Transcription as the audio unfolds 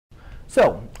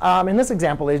So in this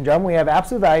example, ladies and gentlemen, we have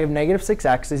absolute value of negative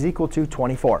 6x is equal to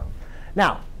 24.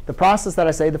 Now, the process that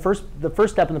I say, the first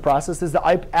step in the process is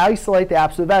to isolate the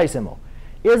absolute value symbol.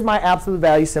 Is my absolute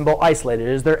value symbol isolated?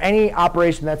 Is there any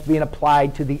operation that's being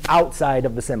applied to the outside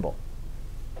of the symbol?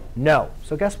 No.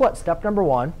 So guess what? Step number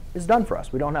 1 is done for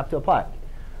us. We don't have to apply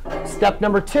it. Step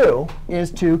number 2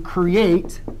 is to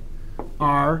create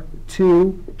our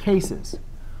two cases.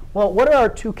 Well, what are our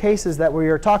two cases that we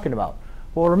are talking about?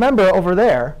 Well, remember over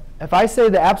there, if I say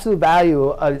the absolute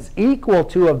value is equal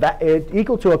to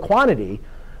a quantity,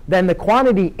 then the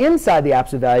quantity inside the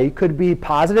absolute value could be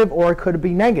positive or it could be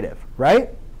negative,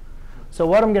 right? So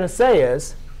what I'm going to say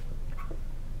is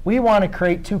we want to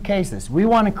create two cases. We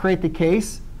want to create the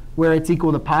case where it's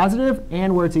equal to positive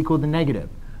and where it's equal to negative.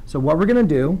 So what we're going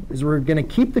to do is we're going to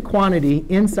keep the quantity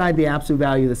inside the absolute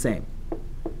value the same.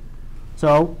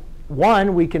 So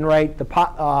we can write the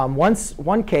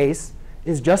one case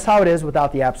is just how it is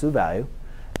without the absolute value.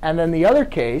 And then the other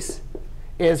case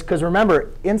is, because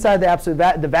remember, inside the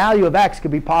absolute the value of x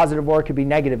could be positive or it could be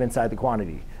negative inside the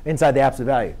quantity, inside the absolute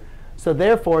value. So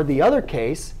therefore, the other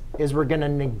case is we're going to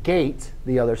negate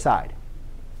the other side.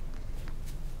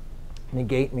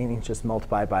 Negate meaning just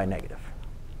multiply by a negative.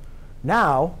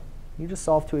 Now, you just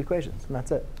solve two equations, and that's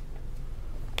it.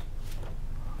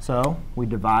 So we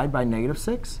divide by negative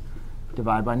 6,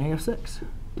 divide by negative 6,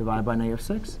 divide by negative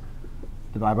 6,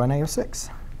 divide by negative 6.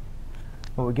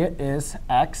 What we get is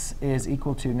x is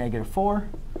equal to negative 4,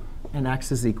 and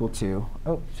x is equal to,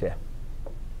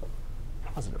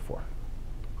 positive 4.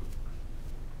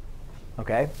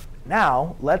 OK?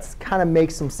 Now, let's kind of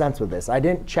make some sense with this. I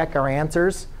didn't check our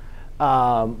answers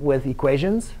with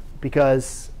equations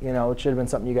because it should have been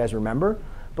something you guys remember.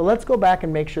 But let's go back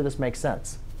and make sure this makes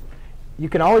sense. You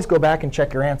can always go back and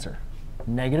check your answer.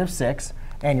 Negative 6,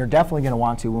 and you're definitely going to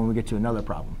want to when we get to another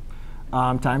problem,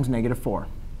 times negative 4.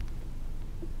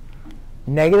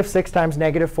 Negative 6 times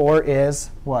negative 4 is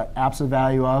what? Absolute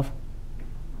value of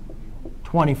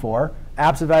 24.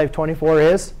 Absolute value of 24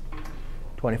 is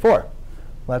 24.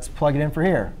 Let's plug it in for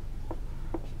here.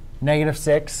 Negative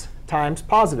 6 times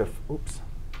positive.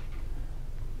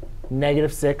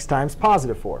 Negative 6 times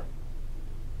positive 4.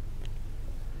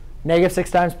 Negative 6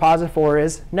 times positive 4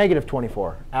 is negative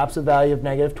 24. Absolute value of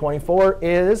negative 24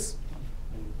 is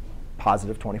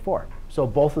positive 24. So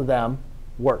both of them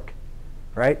work,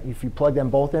 right? If you plug them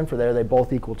both in for there, they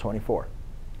both equal 24.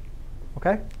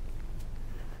 OK?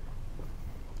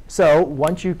 So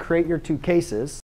once you create your two cases,